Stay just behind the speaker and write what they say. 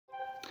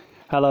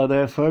Hello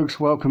there folks,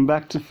 welcome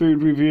back to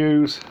Food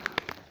Reviews,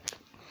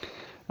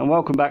 and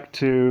welcome back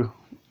to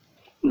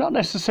not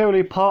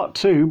necessarily part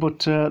 2 but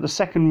the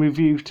second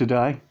review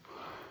today.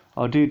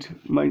 I did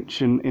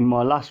mention in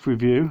my last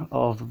review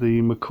of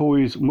the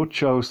McCoy's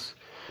MUCHOS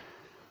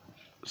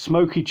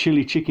smoky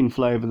chili chicken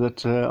flavour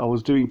that I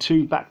was doing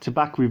 2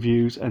 back-to-back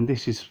reviews, and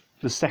this is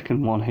the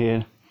second one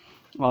here.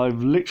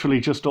 I've literally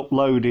just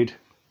uploaded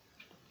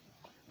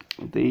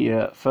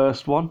the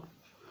first one.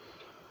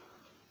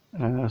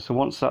 So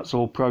once that's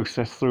all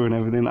processed through and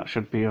everything, that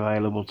should be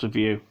available to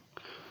view.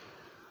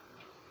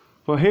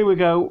 Well, here we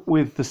go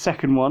with the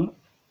second one,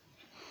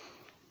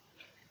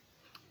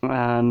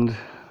 and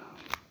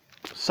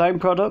same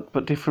product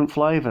but different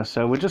flavour.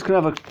 So we're just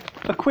going to have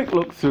a quick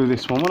look through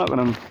this one. We're not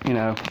going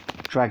to,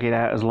 drag it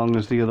out as long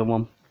as the other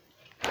one.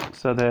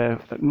 So they're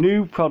a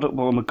new product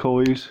by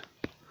McCoy's.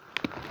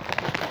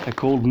 They're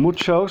called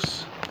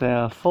MUCHOS. They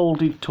are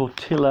folded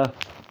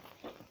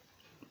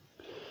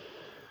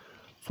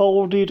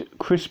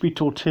crispy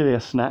tortilla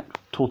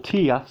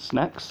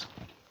snacks,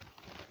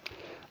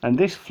 and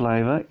this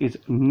flavour is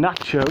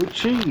nacho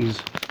cheese.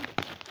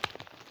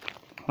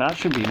 That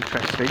should be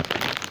interesting.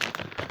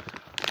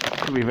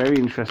 Could be very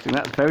interesting.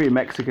 That's very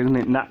Mexican,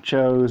 isn't it?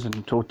 Nachos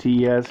and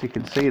tortillas. You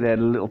can see there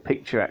the little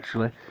picture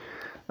actually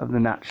of the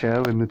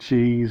nacho and the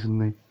cheese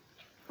and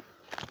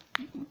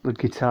the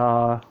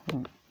guitar.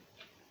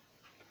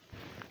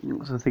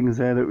 Lots of things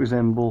there that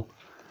resemble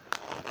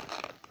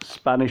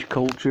Spanish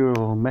culture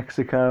or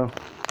Mexico,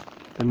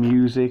 the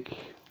music,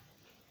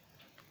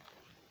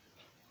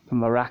 the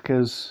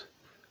maracas.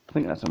 I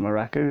think that's a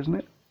maraca, isn't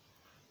it?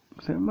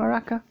 Is it a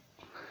maraca?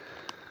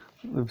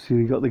 Obviously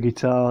you got the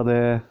guitar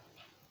there.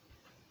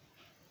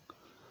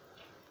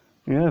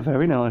 Yeah,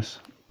 very nice.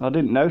 I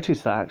didn't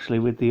notice that actually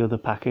with the other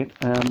packet.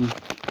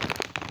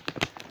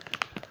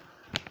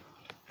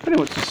 Pretty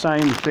much the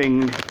same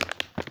thing.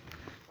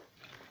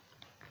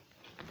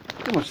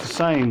 Pretty much the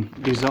same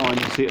design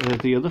as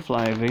the other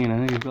flavour,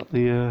 you've got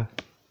the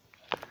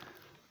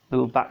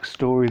little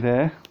backstory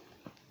there.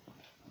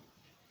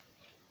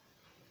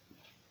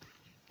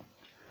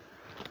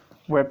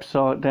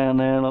 Website down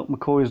there, like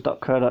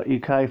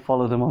mccoys.co.uk,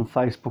 follow them on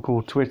Facebook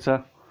or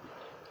Twitter.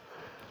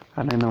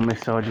 And then on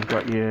this side you've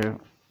got your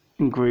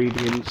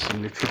ingredients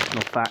and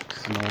nutritional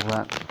facts and all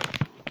that.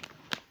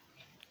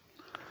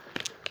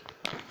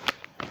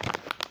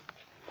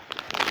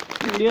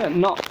 Yeah,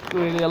 not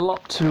really a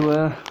lot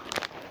to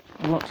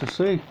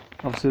see.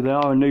 Obviously they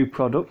are a new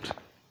product.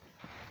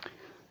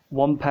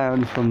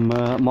 £1 from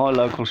my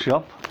local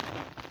shop,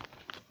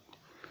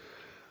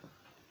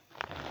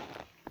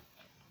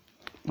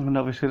 and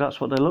obviously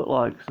that's what they look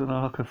like. So they're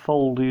like a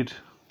folded,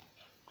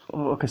 sort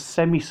of like a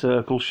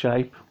semicircle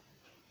shape,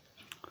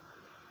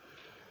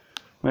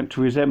 meant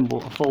to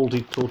resemble a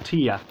folded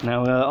tortilla.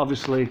 Now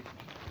obviously,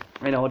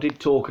 I did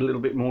talk a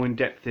little bit more in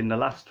depth in the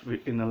last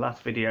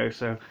video,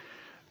 so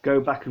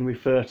go back and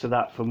refer to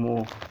that for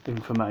more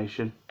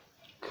information.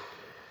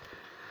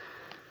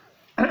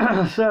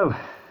 So,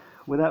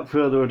 without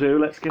further ado,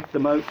 let's get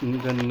them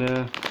opened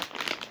and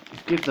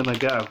give them a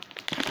go.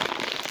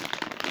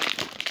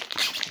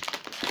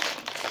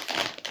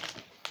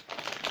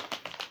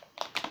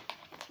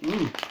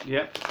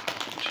 Yep,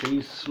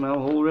 cheese smell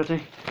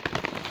already.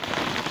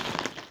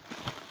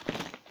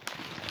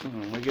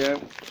 There we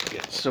go.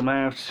 Get some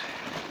out.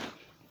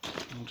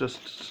 I'll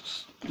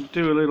just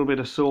do a little bit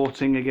of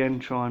sorting again,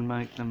 try and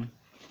make them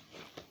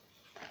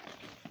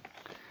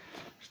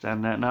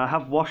stand out. Now I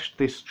have washed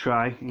this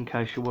tray, in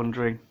case you're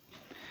wondering.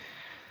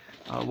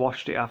 I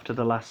washed it after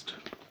the last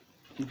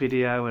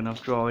video and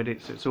I've dried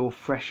it, so it's all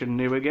fresh and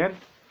new again.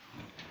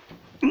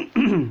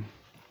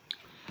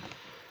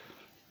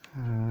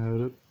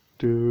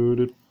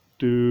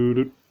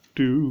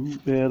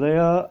 There they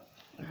are.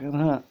 Look at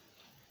that.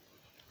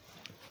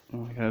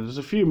 Okay, there's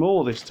a few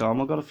more this time.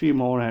 I've got a few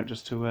more out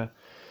just to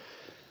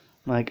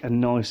make a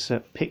nicer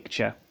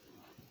picture.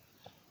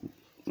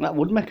 That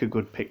would make a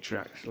good picture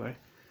actually.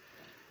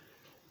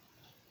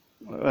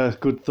 A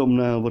good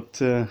thumbnail,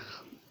 but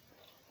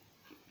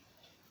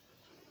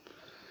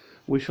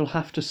we shall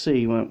have to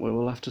see, won't we?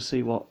 We'll have to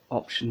see what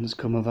options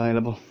come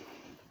available.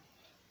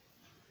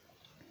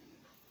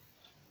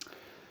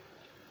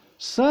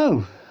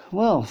 So,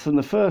 well, from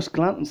the first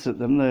glance at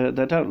them,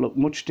 they don't look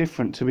much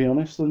different, to be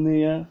honest, than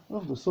the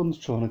sun's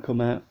trying to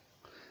come out.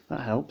 That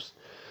helps.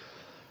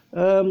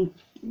 They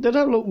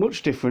don't look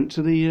much different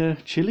to the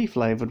chili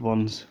flavoured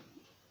ones.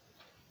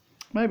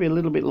 Maybe a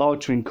little bit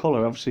lighter in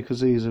colour, obviously,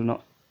 because these are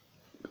not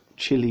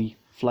chili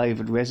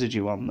flavoured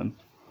residue on them.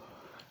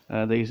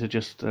 These are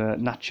just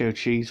nacho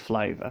cheese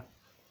flavour.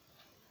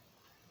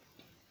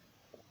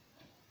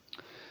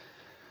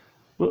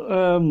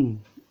 But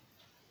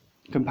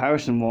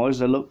comparison wise,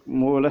 they look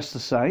more or less the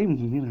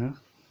same,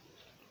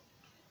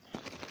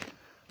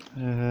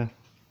 a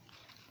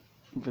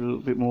little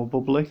bit more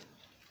bubbly.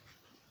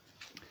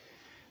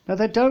 Now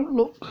they don't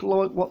look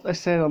like what they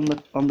said on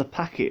the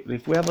packet.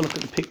 If we have a look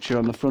at the picture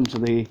on the front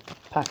of the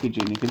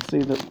packaging, you can see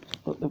that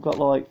they've got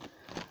like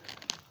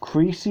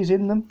creases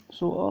in them,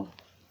 sort of.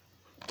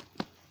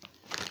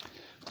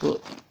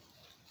 but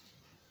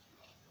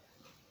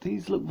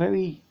these look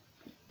very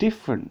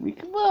different.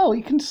 Well,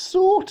 you can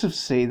sort of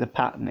see the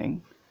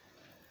patterning.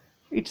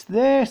 It's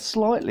there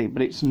slightly,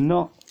 but it's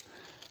not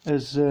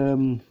as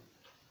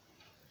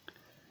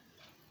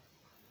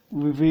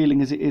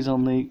revealing as it is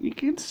on the... You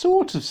can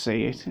sort of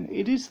see it.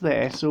 It is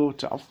there,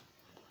 sort of.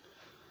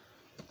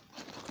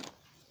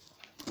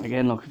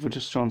 Again, like if we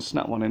just try and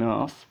snap one in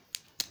half.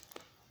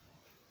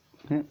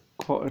 Yeah,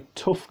 quite a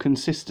tough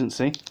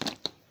consistency.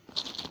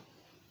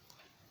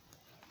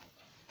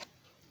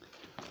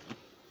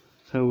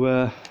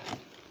 So,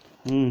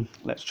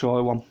 let's try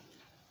one.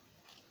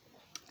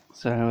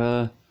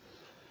 So,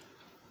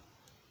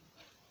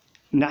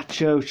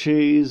 Nacho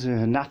cheese,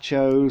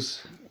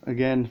 nachos,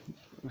 again,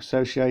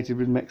 associated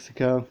with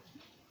Mexico.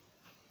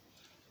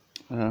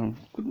 Couldn't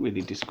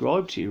really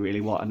describe to you really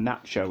what a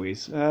nacho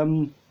is.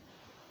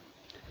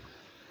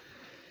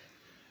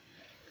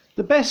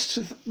 The best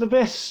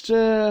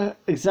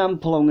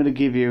example I'm going to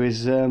give you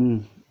is,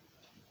 I'll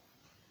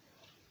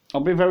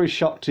be very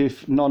shocked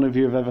if none of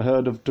you have ever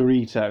heard of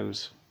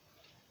Doritos.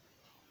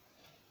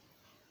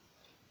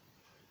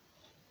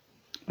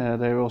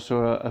 They're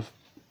also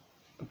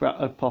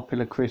a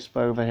popular crisp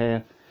over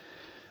here.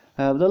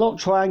 They're like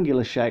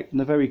triangular shaped and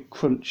they're very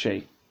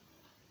crunchy.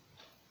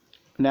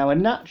 Now a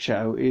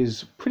nacho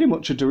is pretty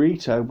much a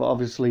Dorito, but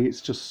obviously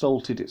it's just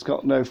salted, it's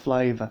got no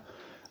flavour.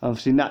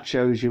 Obviously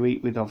nachos you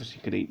eat with, obviously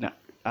you could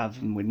have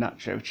them with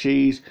nacho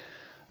cheese.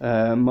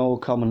 More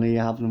commonly you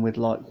have them with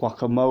like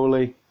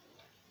guacamole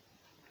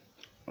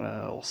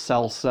or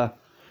salsa.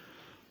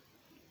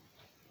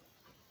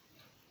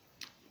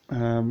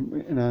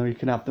 You know, you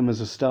can have them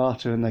as a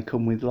starter and they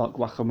come with like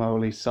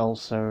guacamole,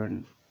 salsa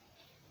and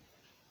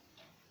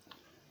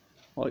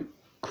like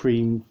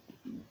cream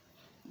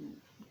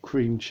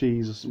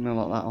cheese or something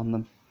like that on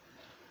them.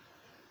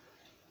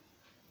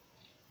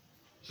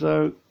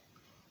 So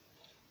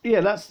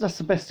yeah, that's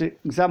the best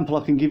example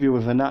I can give you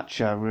of a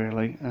nacho,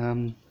 really.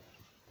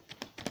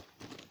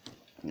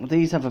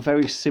 These have a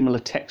very similar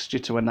texture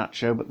to a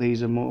nacho, but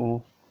these are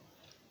more...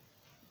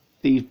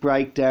 These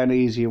break down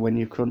easier when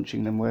you're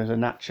crunching them, whereas a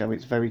nacho,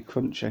 it's very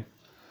crunchy.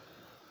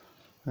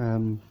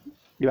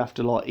 You have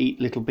to like eat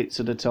little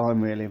bits at a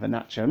time, really, of a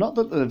nacho. Not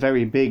that they're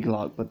very big,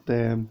 like, but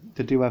they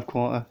do have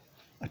quite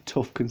a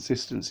tough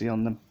consistency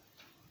on them.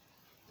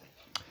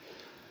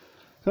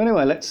 So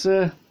anyway, let's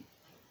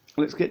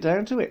get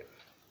down to it.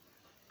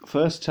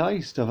 First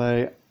taste of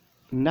a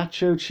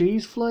nacho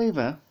cheese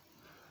flavour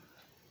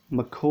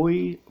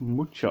McCoy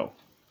Mucho.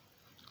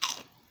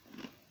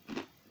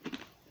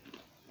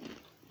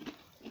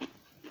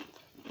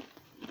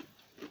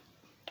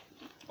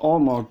 Oh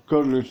my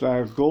goodness,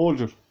 they're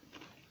gorgeous.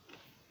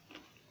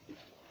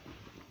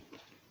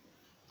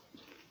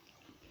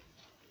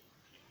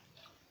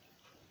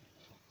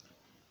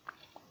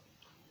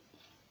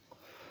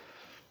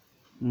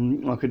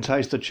 I can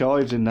taste the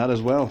chives in that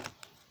as well.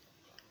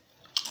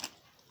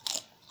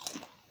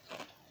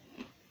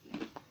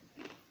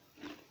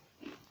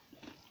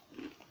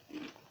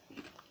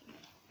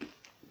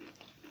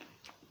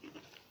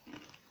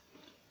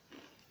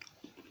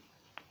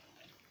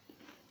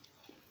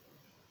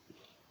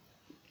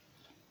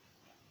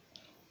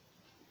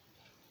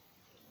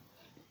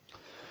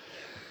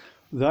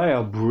 They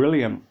are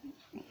brilliant.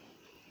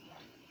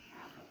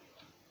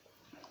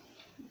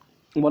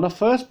 When I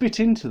first bit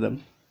into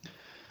them,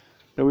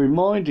 they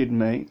reminded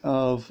me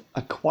of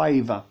a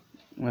quaver.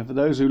 Now, for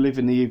those who live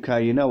in the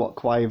UK, you know what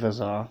quavers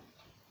are.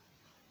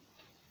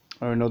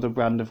 Or another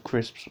brand of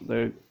crisps.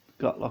 They've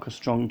got like a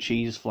strong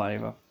cheese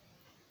flavour.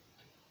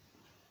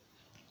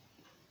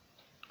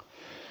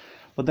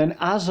 But then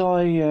as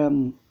I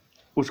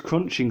was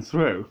crunching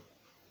through,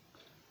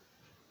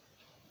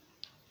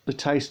 the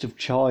taste of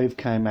chive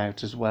came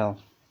out as well.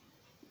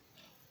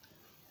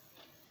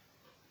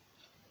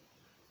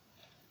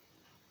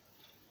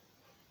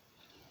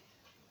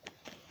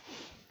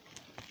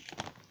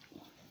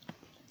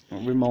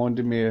 It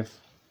reminded me of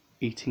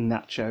eating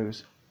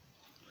nachos.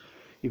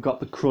 You've got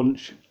the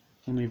crunch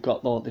and you've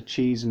got like the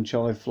cheese and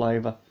chive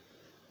flavour.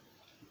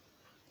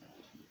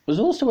 There's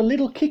also a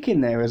little kick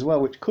in there as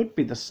well, which could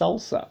be the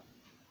salsa.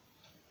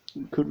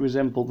 It could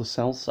resemble the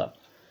salsa.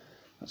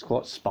 That's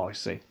quite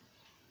spicy.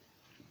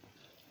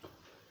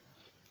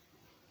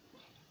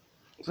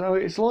 So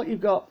it's like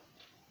you've got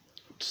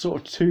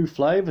sort of two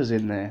flavours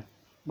in there,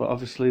 but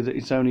obviously that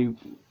it's only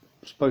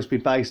supposed to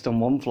be based on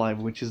one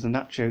flavour, which is the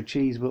nacho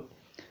cheese. But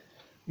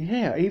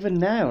yeah, even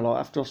now, like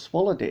after I've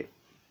swallowed it,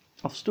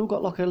 I've still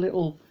got like a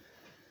little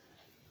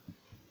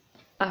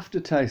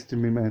aftertaste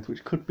in my mouth,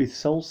 which could be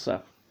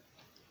salsa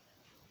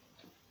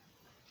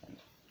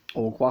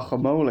or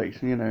guacamole,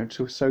 you know,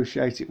 to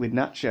associate it with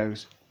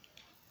nachos.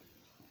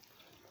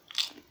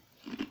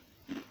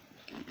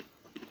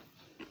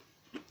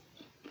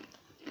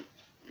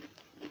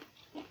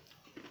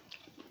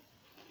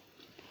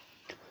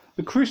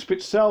 The crisp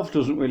itself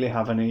doesn't really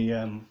have any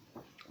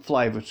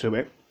flavour to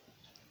it.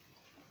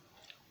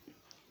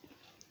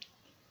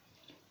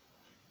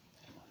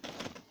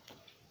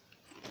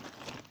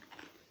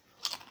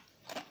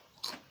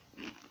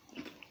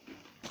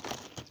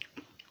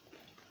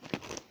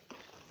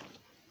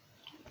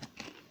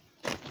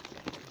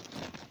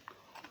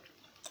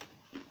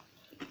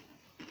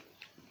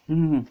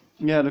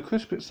 Yeah, the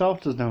crisp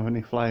itself doesn't have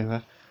any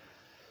flavour.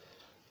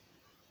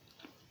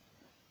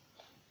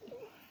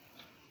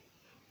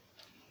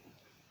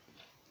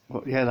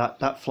 But yeah,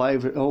 that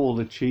flavour, oh,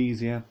 the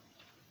cheese, yeah.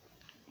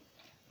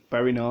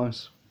 Very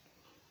nice.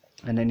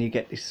 And then you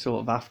get this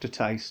sort of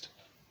aftertaste.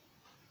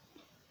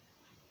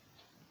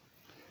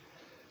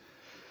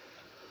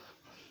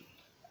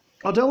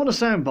 I don't want to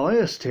sound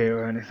biased here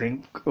or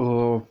anything,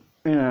 or,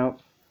 you know,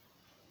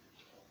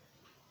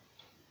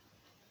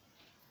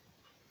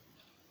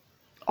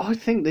 I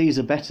think these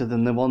are better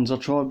than the ones I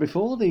tried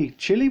before, the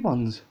chili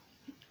ones.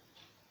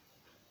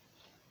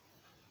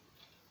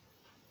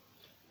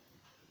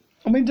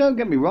 I mean, don't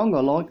get me wrong, I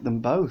like them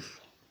both.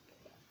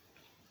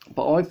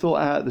 But I thought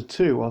out of the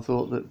two, I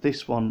thought that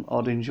this one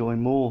I'd enjoy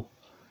more.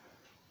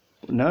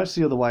 But no, it's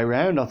the other way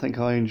around. I think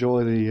I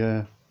enjoy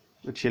the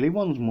chili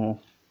ones more.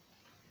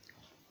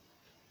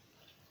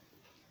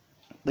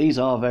 These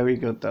are very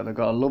good though. They've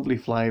got a lovely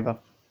flavour,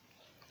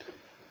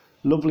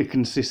 lovely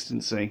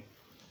consistency.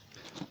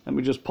 Let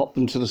me just pop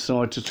them to the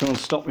side to try and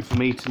stop me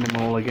from eating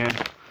them all again.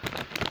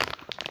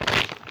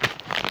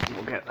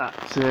 We'll get that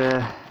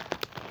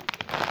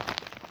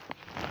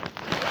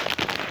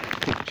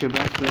picture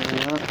back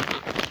there.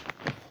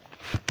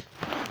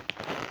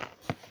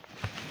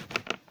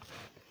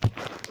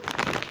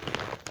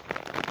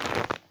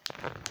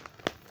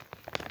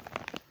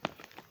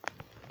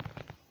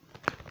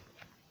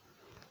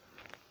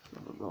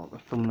 The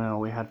thumbnail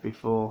we had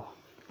before.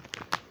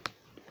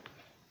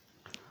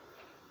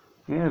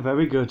 Yeah,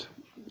 very good.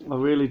 I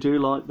really do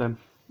like them.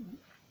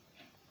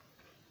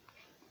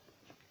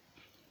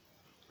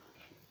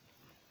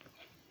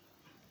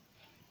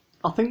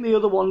 I think the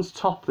other ones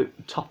top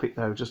it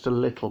though just a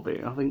little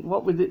bit. I think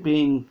what with it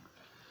being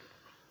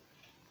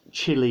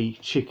chili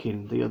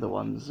chicken, the other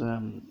ones,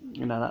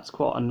 you know, that's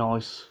quite a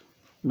nice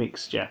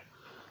mixture.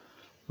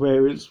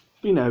 Whereas,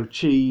 you know,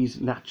 cheese,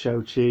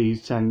 nacho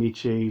cheese, tangy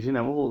cheese, you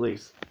know, all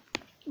these,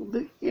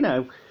 you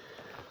know,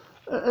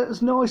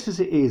 as nice as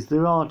it is,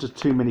 there are just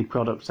too many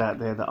products out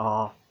there that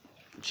are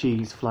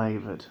cheese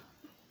flavoured.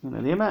 You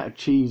know, the amount of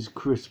cheese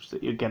crisps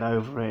that you get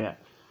over here,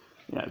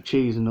 you know,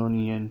 cheese and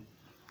onion,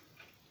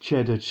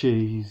 cheddar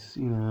cheese,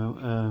 you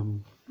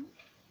know,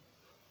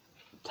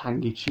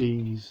 tangy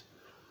cheese,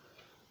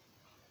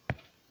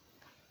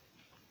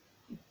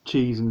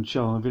 cheese and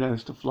chive, you know,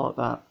 stuff like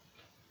that.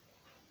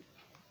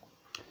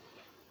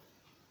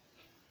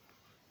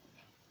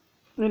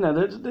 You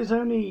know, there's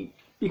only,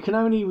 you can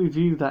only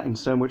review that in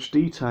so much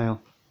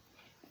detail.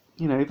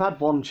 You know, you've had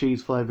one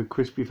cheese flavoured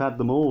crisp, you've had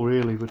them all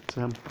really, but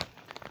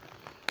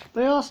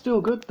they are still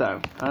good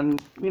though.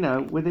 And you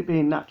know, with it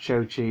being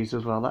nacho cheese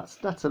as well,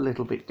 that's a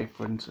little bit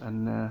different,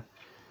 and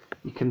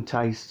you can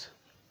taste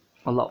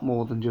a lot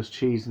more than just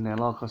cheese in there.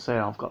 Like I say,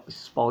 I've got this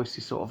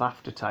spicy sort of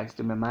aftertaste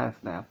in my mouth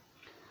now,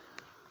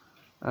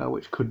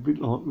 which could be,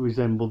 like,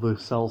 resemble the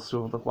salsa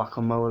or the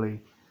guacamole,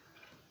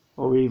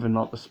 or even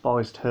like the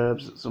spiced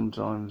herbs that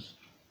sometimes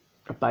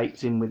are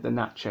baked in with the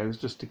nachos,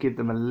 just to give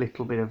them a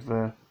little bit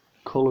of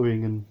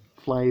colouring and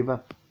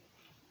flavour.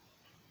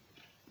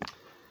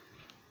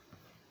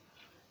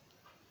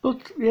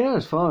 But yeah,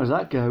 as far as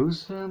that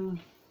goes, I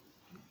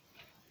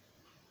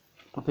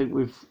think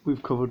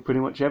we've covered pretty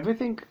much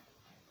everything.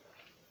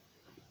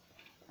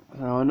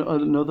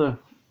 Another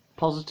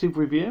positive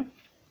review.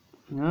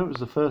 You know, it was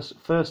the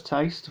first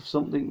taste of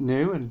something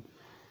new, and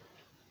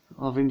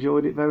I've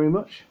enjoyed it very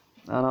much,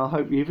 and I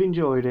hope you've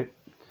enjoyed it.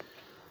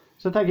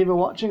 So thank you for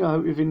watching. I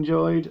hope you've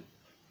enjoyed.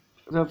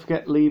 Don't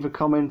forget, leave a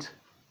comment,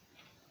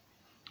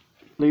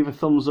 leave a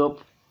thumbs up,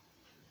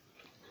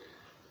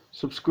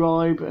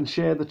 subscribe and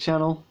share the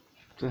channel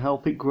to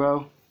help it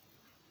grow,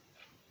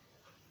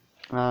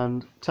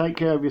 and take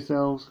care of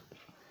yourselves,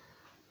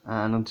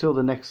 and until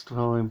the next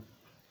time,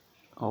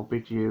 I'll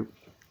bid you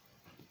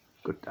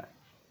good day.